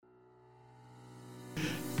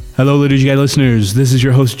Hello, Liturgy Guy listeners. This is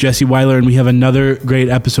your host, Jesse Weiler, and we have another great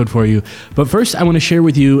episode for you. But first, I want to share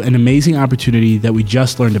with you an amazing opportunity that we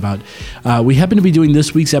just learned about. We happen to be doing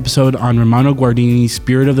this week's episode on Romano Guardini's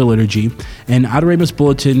Spirit of the Liturgy, and Adoremus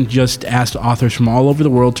Bulletin just asked authors from all over the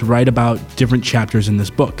world to write about different chapters in this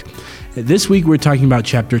book. This week, we're talking about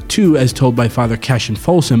Chapter 2, as told by Father Cassian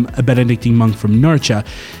Folsom, a Benedictine monk from Norcia,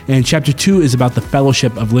 and Chapter 2 is about the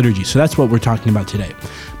fellowship of liturgy, so that's what we're talking about today.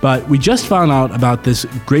 But we just found out about this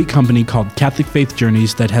great company called Catholic Faith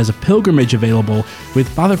Journeys that has a pilgrimage available with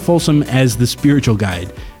Father Folsom as the spiritual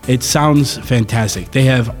guide. It sounds fantastic. They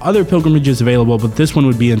have other pilgrimages available, but this one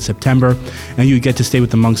would be in September, and you get to stay with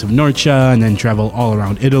the monks of Norcia and then travel all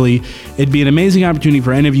around Italy. It'd be an amazing opportunity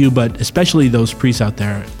for any of you, but especially those priests out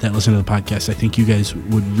there that listen to the podcast. I think you guys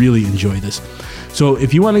would really enjoy this. So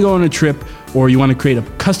if you want to go on a trip or you want to create a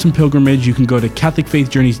custom pilgrimage, you can go to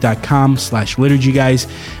catholicfaithjourneys.com/liturgyguys.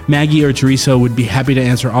 Maggie or Teresa would be happy to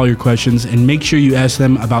answer all your questions, and make sure you ask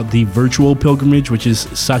them about the virtual pilgrimage, which is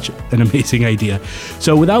such an amazing idea.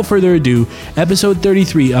 So without further ado, episode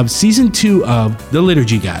 33 of season 2 of The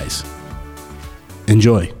Liturgy Guys.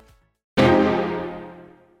 Enjoy.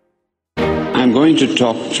 I'm going to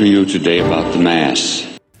talk to you today about the Mass.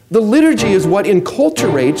 The liturgy is what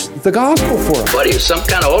enculturates the gospel for us. What are you, some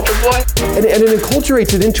kind of altar boy? And it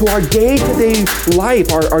enculturates it into our day-to-day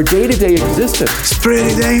life, our day-to-day existence. It's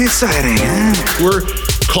pretty dang exciting, huh? We're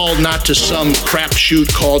called not to some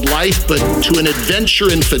crapshoot called life, but to an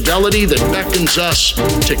adventure in fidelity that beckons us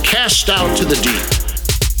to cast out to the deep.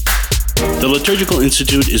 The Liturgical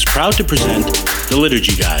Institute is proud to present The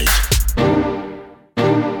Liturgy Guys.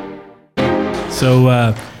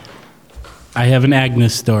 So, I have an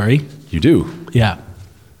Agnes story. You do? Yeah.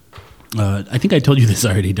 I think I told you this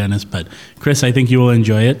already, Dennis, but Chris, I think you will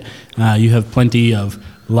enjoy it. You have plenty of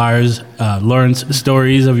Lawrence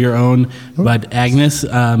stories of your own, but Agnes,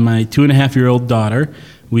 my 2.5-year-old daughter,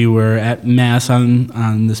 we were at Mass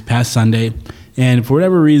on this past Sunday, and for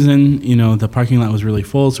whatever reason, the parking lot was really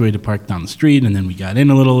full, so we had to park down the street, and then we got in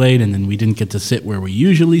a little late, and then we didn't get to sit where we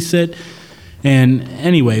usually sit. And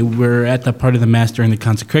anyway, we're at the part of the Mass during the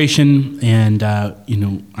consecration, and, I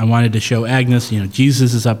wanted to show Agnes,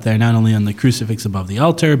 Jesus is up there, not only on the crucifix above the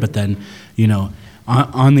altar, but then,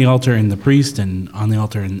 on the altar in the priest and on the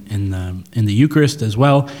altar in the Eucharist as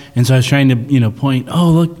well. And so I was trying to, point,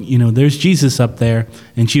 oh, look, there's Jesus up there.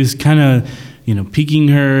 And she was kind of, peeking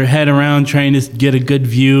her head around, trying to get a good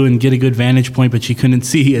view and get a good vantage point, but she couldn't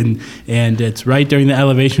see. And it's right during the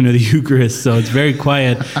elevation of the Eucharist, so it's very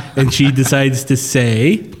quiet. And she decides to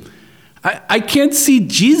say, I can't see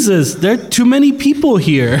Jesus. There are too many people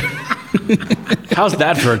here. How's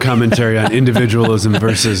that for a commentary on individualism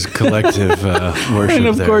versus collective worship? And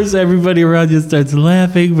of course, everybody around you starts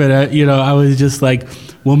laughing, but I was just like,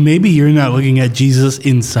 well, maybe you're not looking at Jesus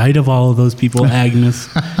inside of all of those people, Agnes.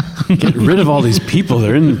 Get rid of all these people.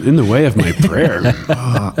 They're in the way of my prayer.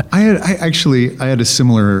 I had a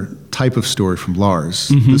similar type of story from Lars.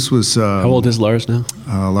 Mm-hmm. This was how old is Lars now?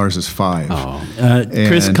 Lars is 5. Oh.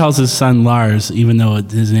 Chris calls his son Lars, even though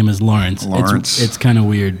his name is Lawrence. Lawrence. It's kind of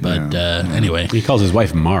weird, but anyway. He calls his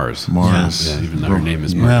wife Mars. Mars. Yeah, even though her name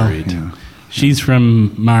is Marguerite. Well, yeah. She's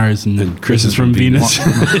from Mars, and Chris is from Venus.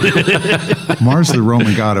 Mars, the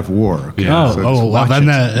Roman god of war. Okay? Yeah. Then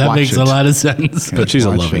that makes a lot of sense. But she's a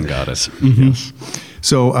loving goddess. Mm-hmm. Yes.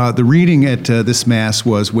 So the reading at this Mass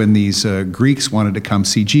was when these Greeks wanted to come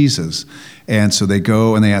see Jesus. And so they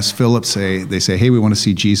go and they ask Philip, they say, hey, we want to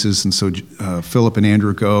see Jesus. And so Philip and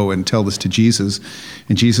Andrew go and tell this to Jesus.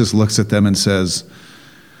 And Jesus looks at them and says,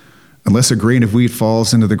 unless a grain of wheat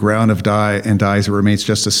falls into the ground and dies, it remains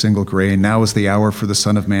just a single grain. Now is the hour for the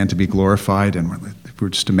Son of Man to be glorified. And we're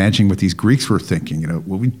just imagining what these Greeks were thinking.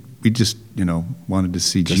 We just, wanted to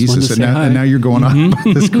see Jesus. And now you're going on about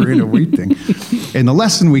this grain of wheat thing. And the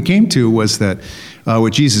lesson we came to was that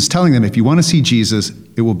what Jesus is telling them, if you want to see Jesus,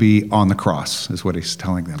 it will be on the cross, is what he's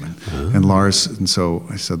telling them. And so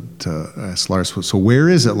I asked Lars, so where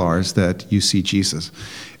is it, Lars, that you see Jesus?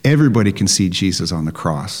 Everybody can see Jesus on the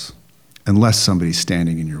cross, unless somebody's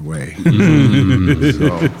standing in your way. So,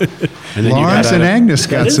 Lars and Agnes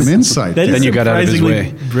got some insight. Then you got out of his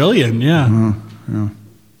way. Brilliant, yeah.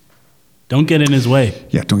 Don't get in his way.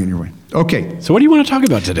 Yeah, don't get in your way. Okay. So what do you want to talk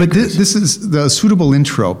about today? But this is the suitable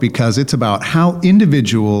intro because it's about how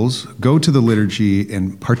individuals go to the liturgy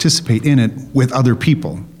and participate in it with other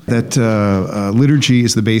people. That liturgy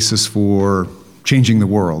is the basis for changing the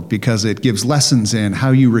world because it gives lessons in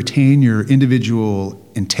how you retain your individual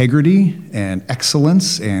integrity and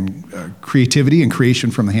excellence and creativity and creation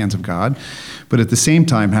from the hands of God, but at the same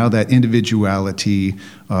time how that individuality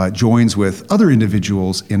joins with other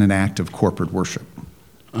individuals in an act of corporate worship.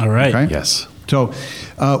 All right. Okay? Yes. So,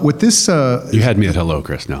 with this, You had me at hello,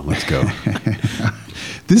 Chris. Now let's go.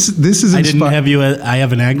 this is I didn't have you. I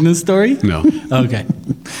have an Agnes story. No. Okay.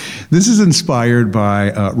 This is inspired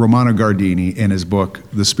by Romano Guardini in his book,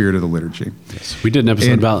 The Spirit of the Liturgy. Yes. We did an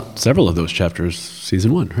episode about several of those chapters,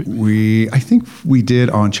 season 1, right? I think we did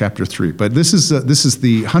on chapter 3, but this is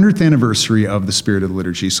the 100th anniversary of the Spirit of the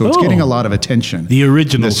Liturgy, so it's getting a lot of attention. The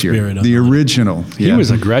original this year. Spirit of the the original. He yeah.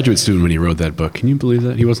 was a graduate student when he wrote that book. Can you believe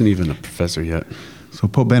that? He wasn't even a professor yet. So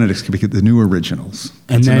Pope Benedict could be the new originals.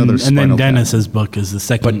 And It's another then Spinal Tap. Dennis's book is the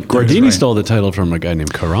second. But Guardini stole the title from a guy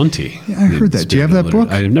named Caronti. Yeah, I heard that. Do you have that book?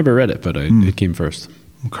 I've never read it, but it came first.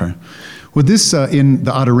 Okay. Well, this in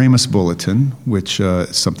the Adoremus Bulletin, which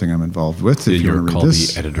is something I'm involved with. If you You're want to read called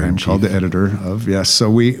this, the editor in I'm called chief. the editor of yes. So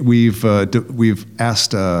we've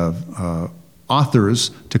asked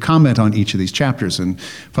authors to comment on each of these chapters, and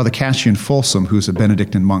Father Cassian Folsom, who's a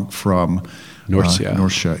Benedictine monk from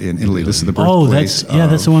Norcia in Italy. This is the birthplace.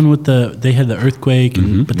 That's the one with they had the earthquake,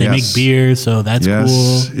 but they make beer, so that's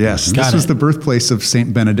cool. Yes, Got this was it. the birthplace of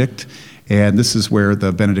Saint Benedict, and this is where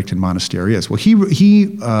the Benedictine monastery is. Well,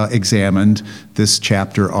 he examined this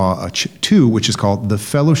chapter 2, which is called The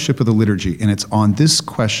Fellowship of the Liturgy, and it's on this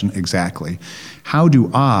question exactly. How do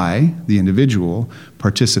I, the individual,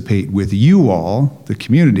 participate with you all, the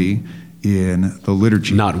community, in the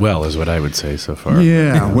liturgy? Not well is what I would say so far.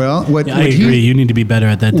 Yeah, well, I agree. You need to be better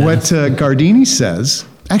at that. What Dennis. Guardini says,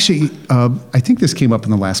 actually, I think this came up in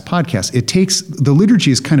the last podcast. The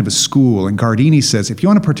liturgy is kind of a school, and Guardini says, if you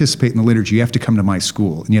want to participate in the liturgy, you have to come to my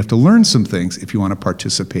school, and you have to learn some things if you want to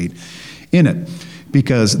participate in it.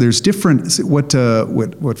 Because there's different,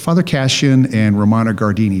 what Father Cassian and Romano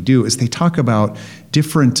Guardini do is they talk about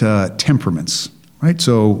different temperaments, right?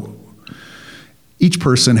 So each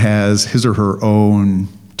person has his or her own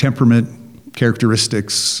temperament,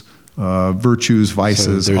 characteristics, virtues,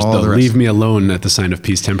 vices, So there's all the the rest. leave me alone at the sign of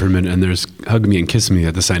peace temperament, and there's hug me and kiss me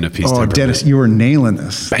at the sign of peace temperament. Dennis, you are nailing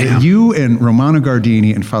this. Bam. You and Romano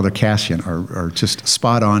Guardini and Father Cassian are just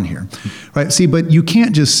spot on here. Right? See, but you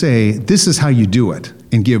can't just say, this is how you do it,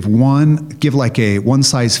 and give like a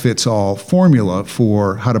one-size-fits-all formula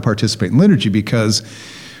for how to participate in liturgy, because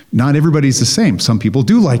not everybody's the same. Some people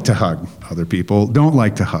do like to hug. Other people don't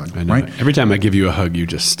like to hug, I know. right? Every time I give you a hug, you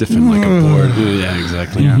just stiffen like a board. Yeah,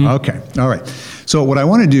 exactly. Yeah. Okay. All right. So what I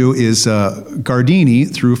want to do is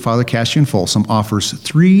Guardini, through Father Cassian Folsom, offers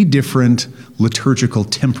 3 different liturgical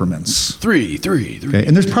temperaments. Three. Okay?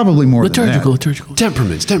 And there's probably more than that. Liturgical.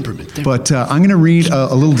 Temperament. But I'm going to read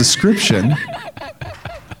a little description.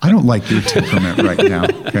 I don't like your temperament right now.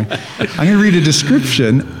 Okay, I'm going to read a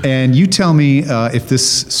description, and you tell me if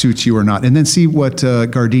this suits you or not. And then see what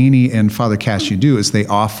Guardini and Father Cassian do is they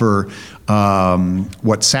offer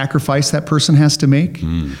what sacrifice that person has to make,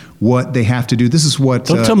 what they have to do. This is what.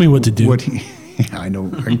 Don't tell me what to do. I know.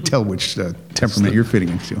 I can tell which temperament you're fitting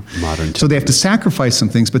into. Modern So they have to sacrifice some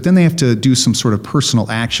things, but then they have to do some sort of personal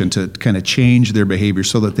action to kind of change their behavior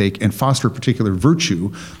so that they can foster a particular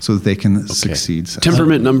virtue so that they can succeed.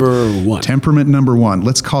 Temperament number 1. Temperament number 1.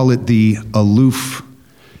 Let's call it the aloof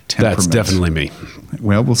temperament. That's definitely me.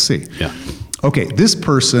 Well, we'll see. Yeah. Okay, this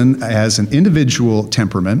person has an individual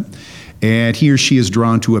temperament, and he or she is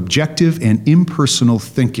drawn to objective and impersonal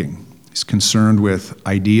thinking. He's concerned with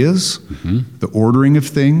ideas, the ordering of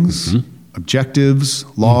things, objectives,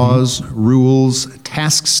 laws, rules,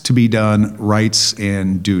 tasks to be done, rights,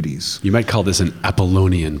 and duties. You might call this an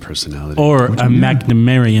Apollonian personality. Or a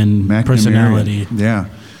Macnamarian personality. Yeah.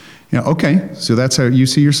 Yeah. Okay. So that's how you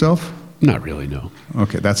see yourself? Not really, no.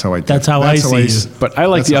 Okay. That's how I. That's how I see you. But I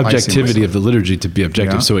like That's the how I see objectivity myself. of the liturgy to be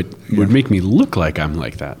objective, Yeah. so it would make me look like I'm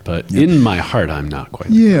like that. But in my heart, I'm not quite.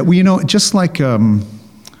 Yeah. Well, just like.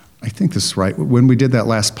 I think this is right. When we did that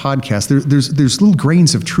last podcast, there's little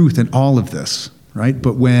grains of truth in all of this, right?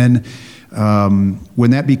 But when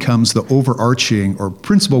that becomes the overarching or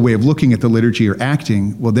principal way of looking at the liturgy or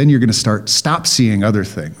acting, well, then you're going to stop seeing other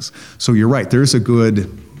things. So you're right. There's a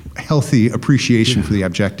good, healthy appreciation for the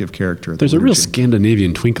objective character of the There's a real liturgy.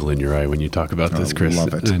 Scandinavian twinkle in your eye when you talk about this, Chris.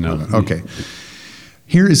 Love it. I know. Love it. Okay.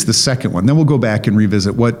 Here is the second one. Then we'll go back and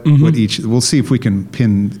revisit what each. We'll see if we can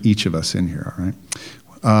pin each of us in here. All right.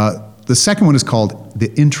 The second one is called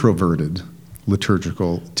the introverted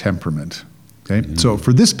liturgical temperament. Okay? So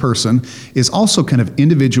for this person is also kind of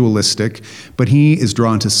individualistic, but he is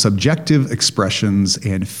drawn to subjective expressions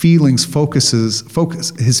and feelings.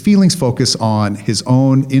 His feelings focus on his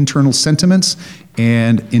own internal sentiments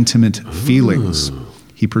and intimate feelings.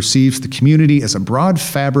 He perceives the community as a broad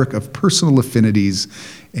fabric of personal affinities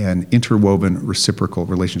and interwoven reciprocal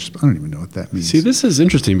relationships. I don't even know what that means. See, this is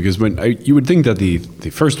interesting because you would think that the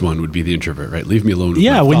first one would be the introvert, right? Leave me alone with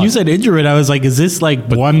my when you thoughts. said introvert, I was like, is this like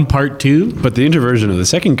one part two? But the introversion of the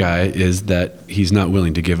second guy is that he's not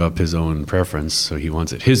willing to give up his own preference, so he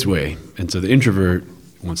wants it his way. And so the introvert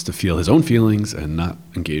wants to feel his own feelings and not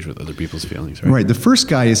engage with other people's feelings, right? Right. The first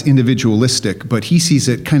guy is individualistic, but he sees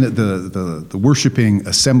it kind of the worshiping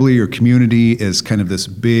assembly or community as kind of this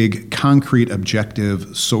big, concrete,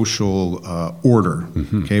 objective, social order,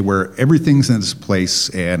 okay, where everything's in its place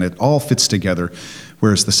and it all fits together.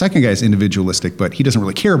 Whereas the second guy is individualistic, but he doesn't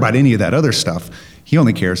really care about any of that other stuff. He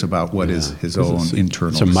only cares about what is his own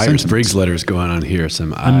internal Some Myers-Briggs sentiments. letters going on here.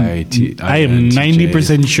 I am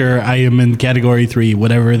 90% sure I am in category 3,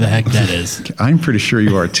 whatever the heck that is. I'm pretty sure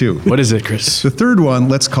you are too. What is it, Chris? The third one,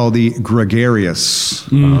 let's call the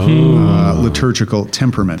gregarious liturgical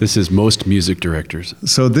temperament. This is most music directors.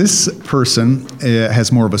 So this person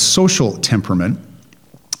has more of a social temperament,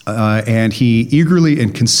 and he eagerly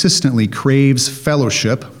and consistently craves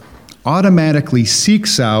fellowship, automatically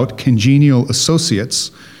seeks out congenial associates,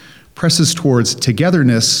 presses towards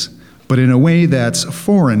togetherness, but in a way that's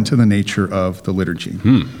foreign to the nature of the liturgy.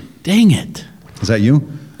 Dang it. Is that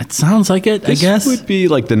you? It sounds like it, I guess. This would be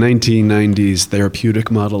like the 1990s therapeutic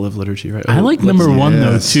model of liturgy, right? I like number 1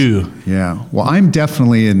 though too. Yeah. Well, I'm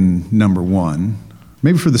definitely in number 1.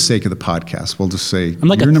 Maybe for the sake of the podcast, we'll just say I'm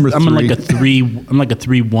like you're number 3. I'm like a 3. I'm like a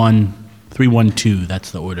 3-1, 3-1-2. That's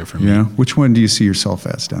the order for me. Yeah. Which one do you see yourself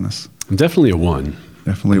as, Dennis? I'm definitely a 1.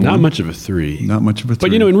 Definitely Not 1. much of a 3. Not much of a 3.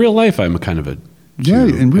 But in real life, I'm a kind of a 2. Yeah,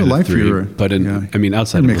 in real and a life 3. you're. But yeah. outside You're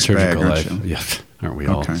of a mixed liturgical bag, life, aren't you? yeah, aren't we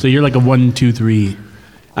all? Okay. So you're like a 1, 2, 3.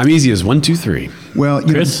 I'm easy as 1, 2, 3. Well,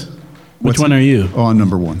 you Chris, know, which one are you? Oh, I'm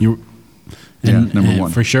number 1. Number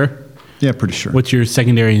 1 for sure. Yeah, pretty sure. What's your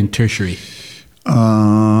secondary and tertiary?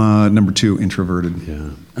 Number 2, introverted.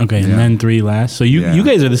 Yeah. Okay, and then 3 last. So you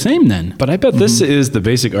guys are the same then. But I bet this is the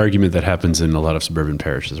basic argument that happens in a lot of suburban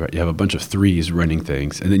parishes, right? You have a bunch of 3s running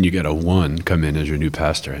things, and then you get a 1 come in as your new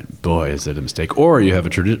pastor, and boy, is it a mistake. Or you have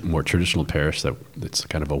a more traditional parish that's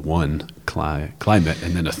kind of a 1 climate,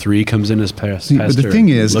 and then a 3 comes in as pastor. But the thing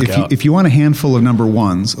is, Look out. if you want a handful of number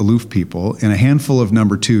 1s, aloof people, and a handful of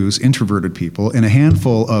number 2s, introverted people, and a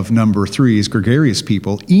handful of number 3s, gregarious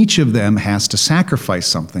people, each of them has to sacrifice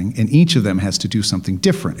something, and each of them has to do something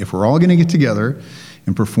different. If we're all going to get together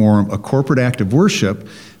and perform a corporate act of worship,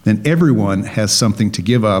 then everyone has something to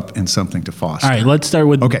give up and something to foster. All right, let's start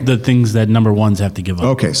with the things that number 1s have to give up.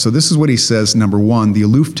 Okay, so this is what he says, number 1, the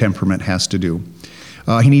aloof temperament has to do.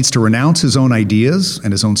 He needs to renounce his own ideas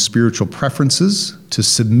and his own spiritual preferences, to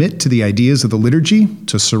submit to the ideas of the liturgy,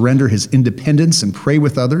 to surrender his independence and pray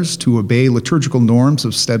with others, to obey liturgical norms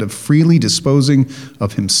instead of freely disposing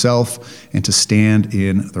of himself, and to stand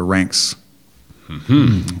in the ranks.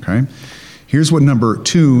 Okay. Here's what number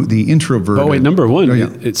 2, the introverted. Oh, wait, number 1, Oh, yeah.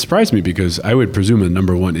 it surprised me because I would presume that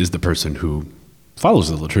number 1 is the person who follows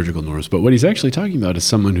the liturgical norms. But what he's actually talking about is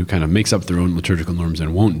someone who kind of makes up their own liturgical norms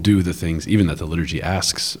and won't do the things even that the liturgy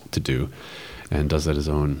asks to do, and does that his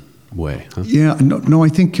own way. Huh? Yeah, no, I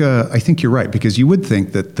think you're right, because you would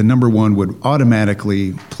think that the number 1 would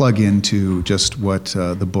automatically plug into just what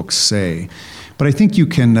the books say, but I think you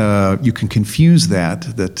can confuse that.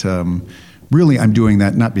 Really, I'm doing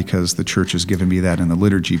that not because the church has given me that in the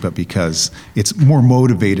liturgy, but because it's more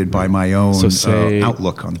motivated by my own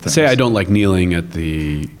outlook on things. Say I don't like kneeling at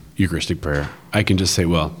the Eucharistic prayer. I can just say,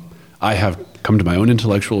 well, I have come to my own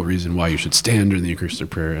intellectual reason why you should stand during the Eucharistic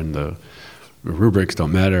prayer, and the rubrics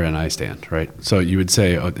don't matter, and I stand, right? So you would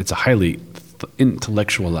say it's a highly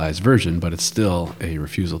intellectualized version, but it's still a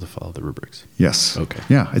refusal to follow the rubrics. Yes. Okay.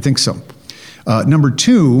 Yeah, I think so. Number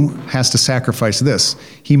 2 has to sacrifice this.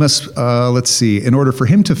 He must, in order for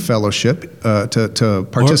him to fellowship, to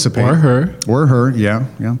participate. Or her. Or her, yeah.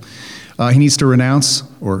 He needs to renounce,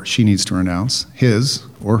 or she needs to renounce,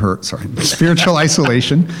 spiritual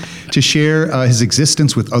isolation, to share his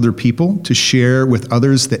existence with other people, to share with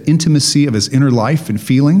others the intimacy of his inner life and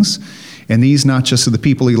feelings, and these not just of the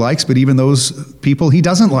people he likes, but even those people he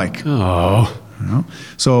doesn't like. Oh.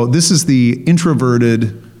 So this is the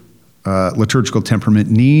introverted liturgical temperament,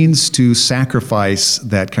 needs to sacrifice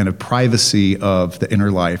that kind of privacy of the inner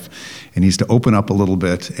life, and needs to open up a little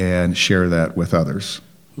bit and share that with others.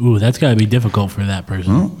 Ooh, that's got to be difficult for that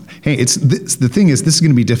person. Well, hey, the thing is, this is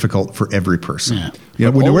going to be difficult for every person. Yeah.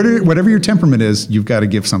 Whatever your temperament is, you've got to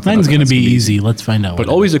give something. Mine's going to be easy. Let's find out. But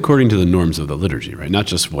always according to the norms of the liturgy, right? Not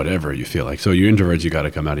just whatever you feel like. So you introverts, you got to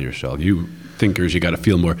come out of your shell. You thinkers, you got to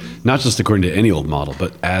feel more, not just according to any old model,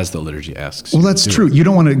 but as the liturgy asks. Well, that's true. You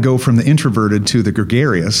don't want to go from the introverted to the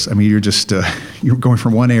gregarious. I mean, you're just you're going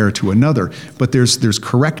from one era to another. But there's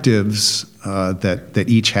correctives that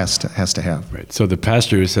each has to have. Right. So the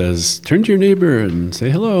pastor who says, turn to your neighbor and say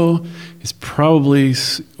hello, is probably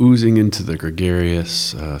oozing into the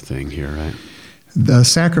gregarious thing here, right? The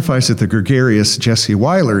sacrifice that the gregarious Jesse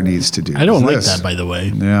Weiler needs to do. I don't like this. that, by the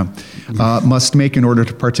way. Yeah. Must make in order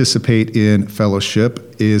to participate in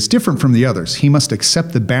fellowship is different from the others. He must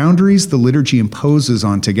accept the boundaries the liturgy imposes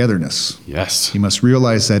on togetherness. Yes. He must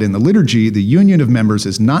realize that in the liturgy, the union of members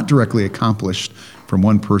is not directly accomplished from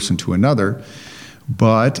one person to another,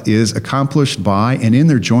 but is accomplished by and in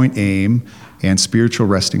their joint aim and spiritual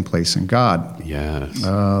resting place in God. Yes.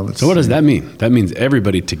 So what does that mean? That means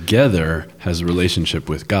everybody together has a relationship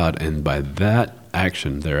with God, and by that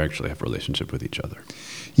action, they actually have a relationship with each other.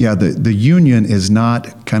 Yeah, the union is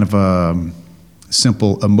not kind of a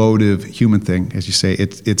simple emotive human thing, as you say.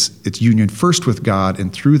 It's union first with God,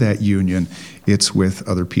 and through that union, it's with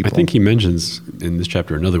other people. I think he mentions in this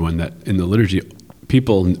chapter another one that in the liturgy,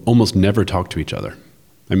 people almost never talk to each other.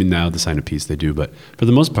 I mean, now the sign of peace they do, but for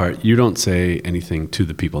the most part, you don't say anything to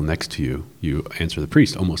the people next to you. You answer the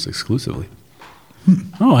priest almost exclusively.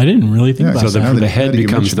 Oh, I didn't really think about So that. the head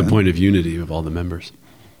becomes the that. point of unity of all the members.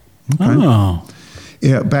 Okay. Oh.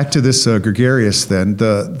 Yeah, back to this gregarious then.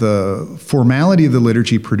 The formality of the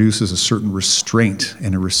liturgy produces a certain restraint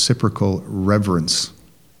and a reciprocal reverence.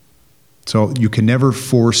 So you can never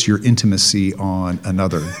force your intimacy on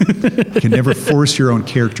another. You can never force your own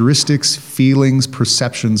characteristics, feelings,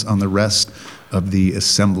 perceptions on the rest of the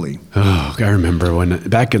assembly. Oh, I remember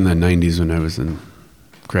back in the 90s when I was in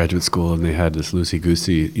graduate school and they had this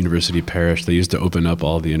loosey-goosey university parish, they used to open up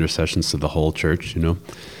all the intercessions to the whole church, you know.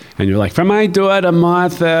 And you're like, for my daughter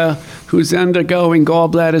Martha, who's undergoing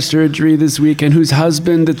gallbladder surgery this week and whose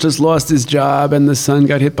husband that just lost his job and the son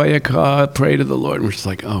got hit by a car, pray to the Lord. And we're just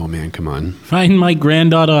like, oh man, come on. Find my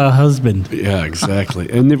granddaughter a husband. Yeah,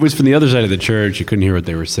 exactly. And it was from the other side of the church. You couldn't hear what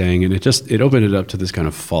they were saying. And it opened it up to this kind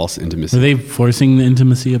of false intimacy. Were they forcing the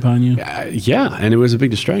intimacy upon you? Yeah, and it was a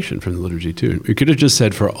big distraction from the liturgy too. We could have just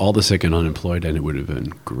said for all the sick and unemployed and it would have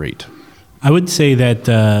been great. I would say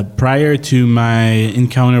that prior to my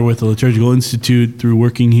encounter with the Liturgical Institute through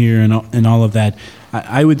working here and all of that,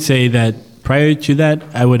 I would say that prior to that,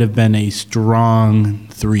 I would have been a strong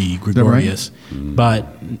 3, Gregorius. Right?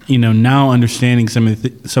 But, now understanding some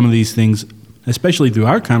of these things, especially through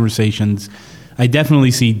our conversations, I definitely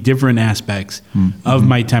see different aspects of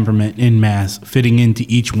my temperament in Mass fitting into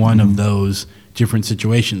each one of those different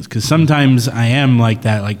situations, because sometimes I am like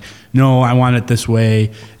that, like, no, I want it this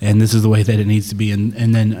way and this is the way that it needs to be,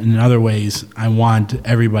 and then in other ways I want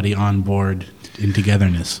everybody on board in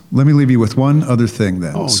togetherness. Let me leave you with one other thing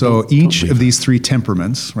then. So each of these 3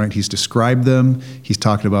 temperaments, right, he's described them, he's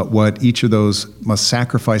talking about what each of those must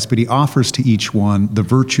sacrifice, but he offers to each one the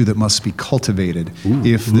virtue that must be cultivated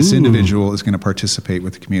if this individual is going to participate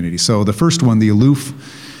with the community. So the first one, the aloof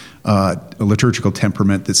a liturgical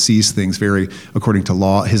temperament that sees things very according to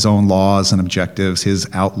law, his own laws and objectives, his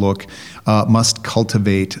outlook, must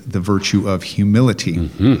cultivate the virtue of humility.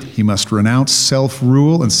 He must renounce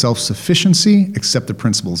self-rule and self-sufficiency, accept the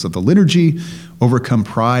principles of the liturgy, overcome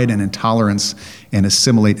pride and intolerance, and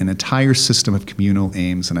assimilate an entire system of communal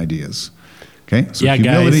aims and ideas. Okay, so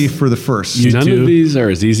humility guys, for the first. None of these are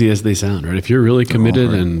as easy as they sound, right? If you're really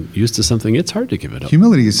committed and used to something, it's hard to give it up.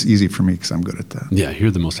 Humility is easy for me because I'm good at that. Yeah,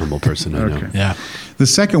 you're the most humble person I know. Yeah. The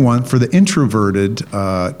second one, for the introverted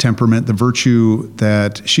temperament, the virtue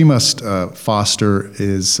that she must foster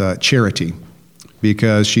is charity,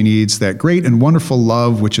 because she needs that great and wonderful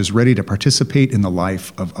love which is ready to participate in the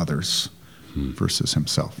life of others versus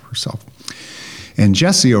herself. And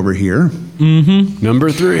Jesse over here.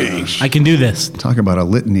 Number 3. I can do this. Talk about a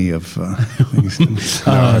litany of things.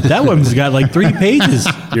 That one's got like 3 pages.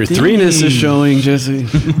 Your 3-ness is showing, Jesse.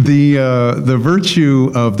 The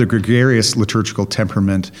virtue of the gregarious liturgical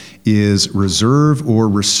temperament is reserve or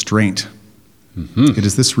restraint. It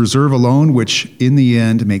is this reserve alone which, in the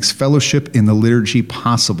end, makes fellowship in the liturgy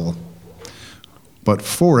possible. But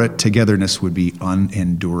for it, togetherness would be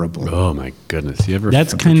unendurable. Oh my goodness!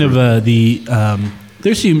 That's kind of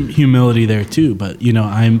there's humility there too, but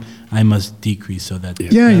I must decrease so that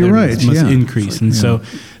you're right. Must increase, and so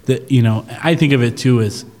I think of it too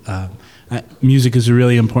as music is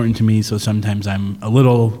really important to me. So sometimes I'm a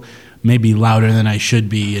little maybe louder than I should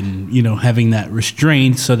be, and having that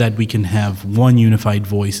restraint so that we can have one unified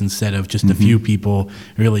voice instead of just a few people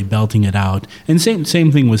really belting it out. And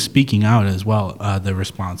same thing with speaking out as well. The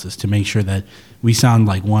responses to make sure that we sound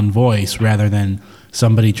like one voice rather than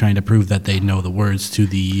somebody trying to prove that they know the words to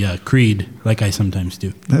the creed, like I sometimes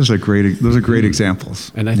do. Those are great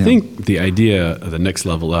examples. And I think the idea of the next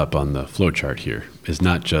level up on the flow chart here is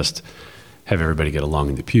not just have everybody get along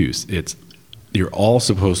in the pews. It's you're all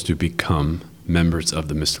supposed to become members of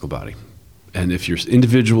the mystical body. And if your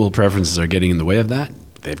individual preferences are getting in the way of that,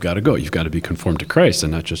 they've got to go. You've got to be conformed to Christ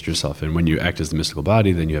and not just yourself. And when you act as the mystical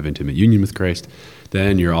body, then you have intimate union with Christ.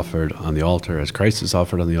 Then you're offered on the altar as Christ is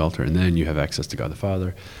offered on the altar. And then you have access to God the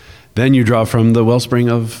Father. Then you draw from the wellspring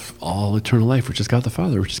of all eternal life, which is God the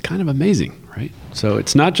Father, which is kind of amazing, right? So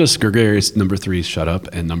it's not just gregarious number 3s, shut up,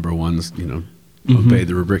 and number 1s, obey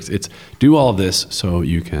the rubrics. It's do all this so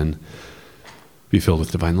you can be filled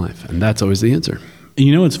with divine life. And that's always the answer.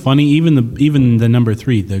 You know, it's funny, even the number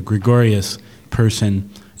 3, the gregarious person,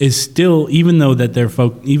 is still, even though they're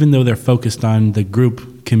focused on the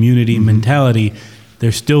group community mentality,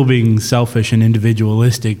 they're still being selfish and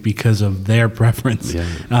individualistic because of their preference,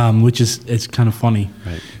 which is, it's kind of funny.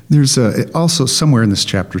 Right. There's also somewhere in this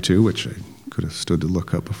chapter too, which I could have stood to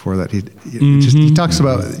look up before that. He talks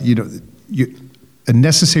about a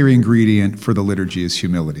necessary ingredient for the liturgy is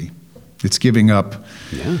humility. It's giving up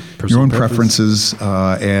your own preferences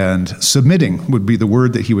and submitting would be the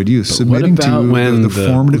word that he would use. But submitting to the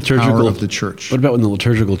formative power of the church. What about when the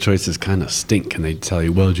liturgical choices kind of stink and they tell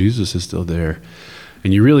you, well, Jesus is still there.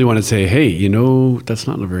 And you really want to say, hey, that's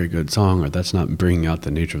not a very good song, or that's not bringing out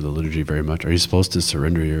the nature of the liturgy very much. Are you supposed to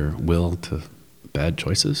surrender your will to bad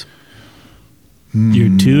choices?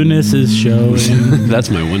 Your two-ness is showing. That's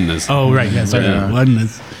my oneness. Oh, right. Yeah, sorry.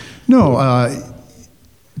 Oneness. No,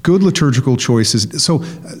 good liturgical choices. So,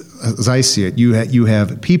 as I see it, you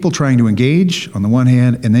have people trying to engage on the one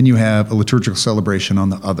hand, and then you have a liturgical celebration on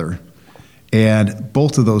the other. And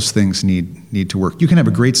both of those things need to work. You can have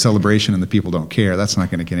a great celebration and the people don't care. That's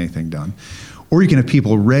not going to get anything done. Or you can have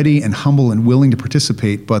people ready and humble and willing to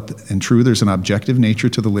participate, and true, there's an objective nature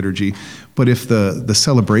to the liturgy. But if the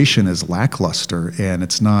celebration is lackluster and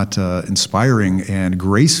it's not inspiring and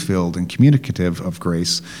grace-filled and communicative of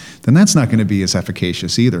grace, then that's not going to be as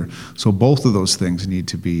efficacious either. So both of those things need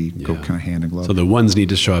to go kind of hand in glove. So the 1s need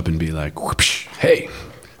to show up and be like, whoosh, hey,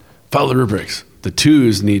 follow the rubrics. The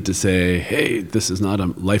 2s need to say, hey, this is not a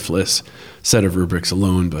lifeless set of rubrics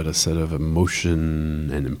alone, but a set of emotion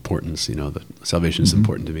and importance. That salvation is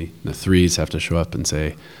important to me. And the 3s have to show up and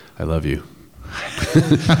say, I love you.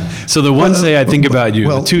 So the 1s say, I think about you.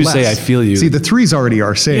 The 2s say, I feel you. See, the 3s already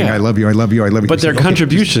are saying, I love you, I love you, I love you. But their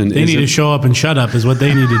contribution They need to show up and shut up is what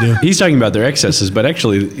they need to do. He's talking about their excesses, but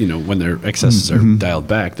actually, when their excesses are dialed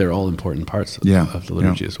back, they're all important parts of the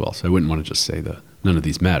liturgy as well. So I wouldn't want to just say none of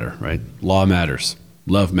these matter, right? Law matters.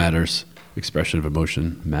 Love matters. Expression of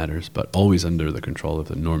emotion matters, but always under the control of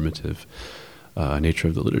the normative nature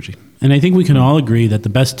of the liturgy. And I think we can all agree that the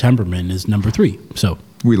best temperament is number 3. So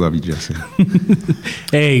we love you, Jesse.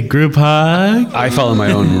 Hey, group hug. I follow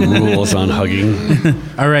my own rules on hugging.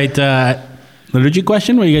 All right, liturgy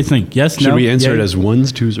question. What do you guys think? Yes, Should no? we answer it as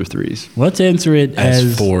 1s, 2s, or 3s? Let's answer it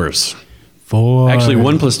as 4s. 4. Actually,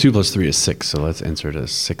 1 + 2 + 3 is 6. So let's answer it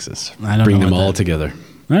as 6s. I don't Bring know them what all that- together.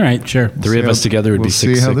 All right, sure. 3 of us together would be 6.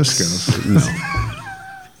 We'll see how this goes. No.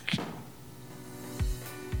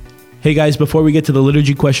 Hey guys, before we get to the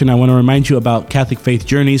liturgy question, I want to remind you about Catholic Faith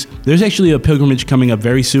Journeys. There's actually a pilgrimage coming up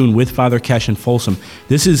very soon with Father Cash and Folsom.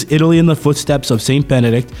 This is Italy in the footsteps of St.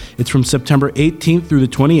 Benedict. It's from September 18th through the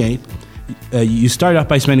 28th. You start off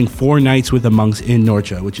by spending 4 nights with the monks in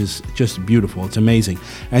Norcia, which is just beautiful. It's amazing.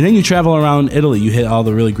 And then you travel around Italy. You hit all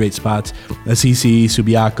the really great spots, Assisi,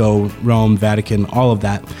 Subiaco, Rome, Vatican, all of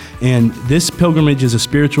that. And this pilgrimage is a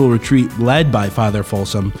spiritual retreat led by Father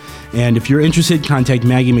Folsom. And if you're interested, contact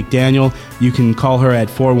Maggie McDaniel. You can call her at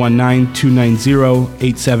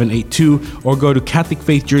 419-290-8782 or go to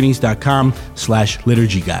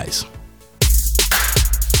catholicfaithjourneys.com/liturgy guys.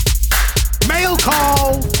 Mail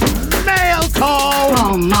call! Mail call!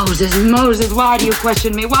 Oh, Moses, why do you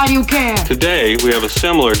question me? Why do you care? Today, we have a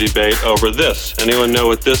similar debate over this. Anyone know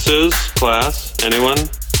what this is, class? Anyone?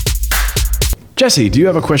 Jesse, do you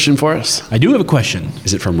have a question for us? I do have a question.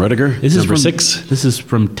 Is it from Rudiger? This is number from 6? This is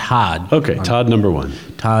from Todd. Okay, Todd number 1.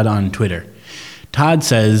 Todd on Twitter. Todd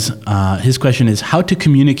says his question is how to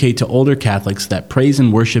communicate to older Catholics that praise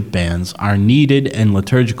and worship bands are needed and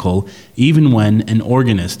liturgical even when an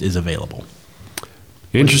organist is available.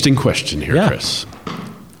 Interesting question here, Yeah. Chris.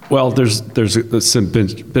 Well, there's a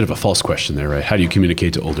bit of a false question there, right? How do you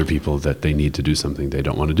communicate to older people that they need to do something they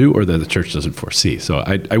don't want to do or that the church doesn't foresee? So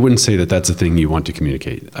I wouldn't say that that's a thing you want to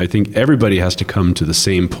communicate. I think everybody has to come to the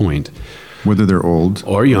same point. Whether they're old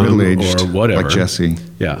Or young, middle-aged, or whatever. like Jesse,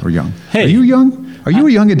 Yeah. or young. Hey. Are you young? Are you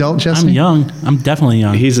a young adult, Jesse? I'm young. I'm definitely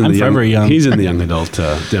young. I'm forever young. He's in the young adult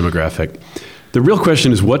demographic. The real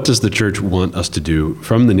question is, what does the church want us to do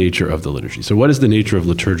from the nature of the liturgy? So what is the nature of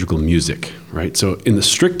liturgical music, right? So in the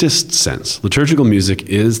strictest sense, liturgical music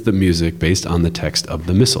is the music based on the text of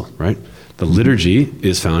the missal, right? The liturgy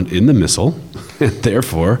is found in the missal, and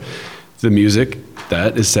therefore the music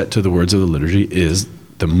that is set to the words of the liturgy is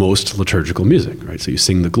the most liturgical music, right? So you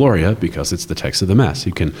sing the Gloria because it's the text of the Mass.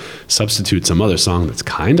 You can substitute some other song that's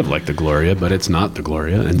kind of like the Gloria, but it's not the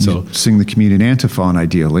Gloria. And so sing the communion antiphon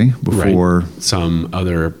ideally before some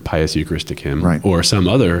other pious Eucharistic hymn, right, or some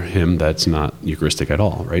other hymn that's not Eucharistic at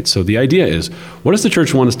all, right? So the idea is, what does the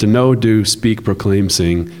church want us to know, do, speak, proclaim,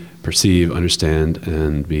 sing, perceive, understand,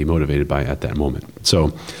 and be motivated by at that moment?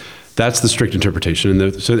 So that's the strict interpretation.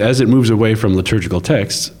 And so as it moves away from liturgical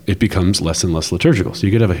texts, it becomes less and less liturgical. So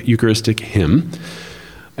you could have a Eucharistic hymn,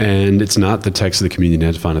 and it's not the text of the communion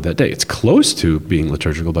antiphon of that day. It's close to being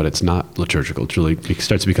liturgical, but it's not liturgical. It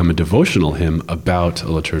starts to become a devotional hymn about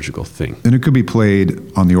a liturgical thing. And it could be played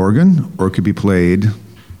on the organ, or it could be played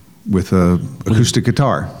with a acoustic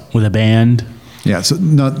guitar. With a band. Yeah, so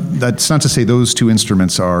that's not to say those two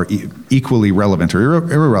instruments are equally relevant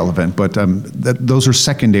or irrelevant, but those are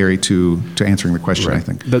secondary to answering the question, right. I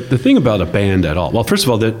think. The thing about a band at all, well, first of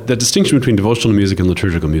all, the distinction between devotional music and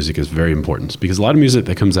liturgical music is very important, because a lot of music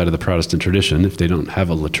that comes out of the Protestant tradition, if they don't have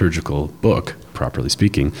a liturgical book, properly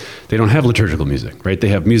speaking, they don't have liturgical music, right? They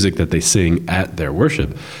have music that they sing at their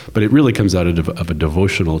worship, but it really comes out of a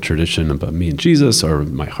devotional tradition about me and Jesus, or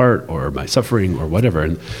my heart, or my suffering, or whatever.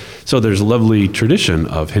 And so there's a lovely tradition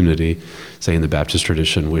of hymnody, say in the Baptist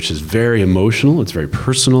tradition, which is very emotional, it's very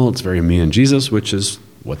personal, it's very me and Jesus, which is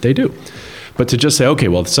what they do. But to just say, okay,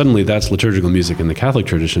 well, suddenly that's liturgical music in the Catholic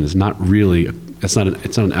tradition is not really, it's not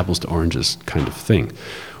an apples to oranges kind of thing.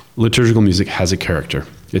 Liturgical music has a character.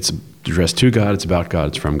 It's addressed to God, it's about God,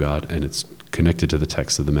 it's from God, and it's connected to the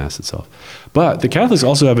text of the Mass itself. But the Catholics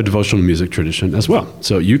also have a devotional music tradition as well.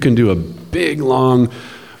 So you can do a big, long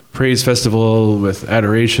praise festival with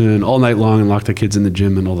adoration all night long and lock the kids in the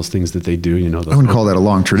gym and all those things that they do. I wouldn't call that a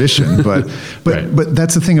long tradition, but right. But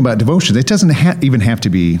that's the thing about devotion. It doesn't even have to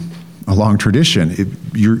be a long tradition.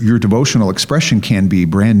 Your devotional expression can be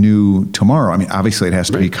brand new tomorrow. I mean, obviously it has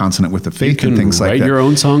to be consonant with the faith and things like that. You can write your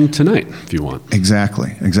own song tonight if you want.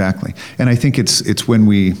 Exactly. And I think it's when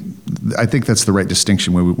I think that's the right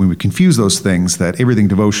distinction when we confuse those things, that everything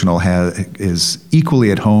devotional is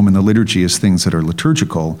equally at home in the liturgy as things that are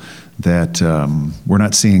liturgical, that we're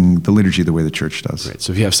not seeing the liturgy the way the church does. Right.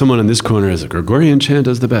 So if you have someone in this corner as a Gregorian chant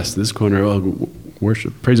is the best, this corner,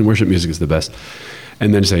 praise and worship music is the best,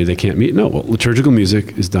 and then say they can't meet. No, well, liturgical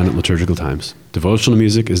music is done at liturgical times. Devotional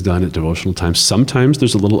music is done at devotional times. Sometimes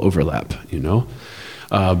there's a little overlap,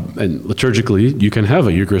 and liturgically, you can have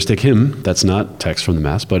a Eucharistic hymn that's not text from the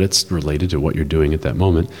Mass, but it's related to what you're doing at that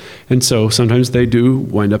moment. And so sometimes they do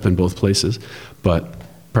wind up in both places, but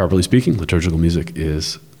properly speaking, liturgical music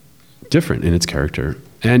is different in its character,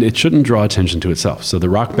 and it shouldn't draw attention to itself. So the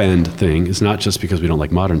rock band thing is not just because we don't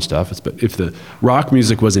like modern stuff. But if the rock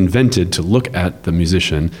music was invented to look at the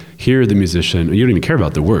musician, hear the musician, you don't even care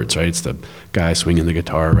about the words, right? It's the guy swinging the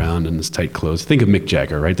guitar around in his tight clothes. Think of Mick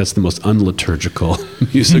Jagger, right? That's the most unliturgical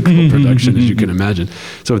musical production as you can imagine.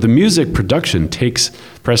 So if the music production takes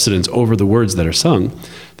precedence over the words that are sung,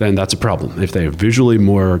 then that's a problem. If they are visually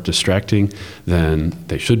more distracting than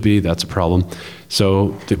they should be, that's a problem. So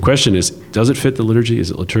the question is, does it fit the liturgy?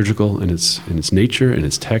 Is it liturgical in its nature, in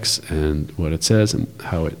its text, and what it says, and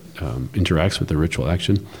how it interacts with the ritual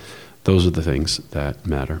action? Those are the things that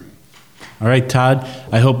matter. All right, Todd,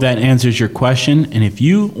 I hope that answers your question. And if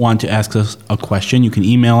you want to ask us a question, you can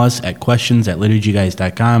email us at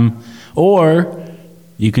questions@liturgyguys.com, or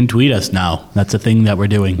you can tweet us now. That's a thing that we're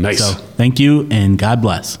doing. Nice. So thank you, and God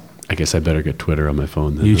bless. I guess I better get Twitter on my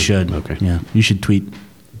phone then. You should. Okay. Yeah, you should tweet.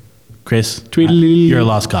 Chris, Tweedledee. You're a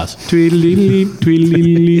lost cause. Tweedledee,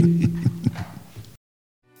 tweedledee.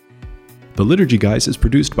 The Liturgy Guys is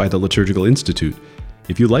produced by the Liturgical Institute.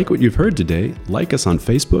 If you like what you've heard today, like us on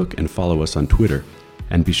Facebook and follow us on Twitter.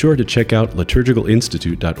 And be sure to check out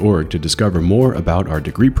liturgicalinstitute.org to discover more about our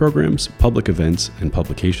degree programs, public events, and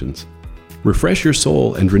publications. Refresh your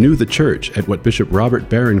soul and renew the church at what Bishop Robert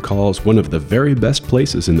Barron calls one of the very best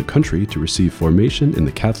places in the country to receive formation in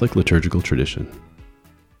the Catholic liturgical tradition.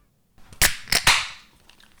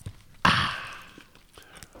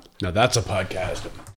 Now that's a podcast.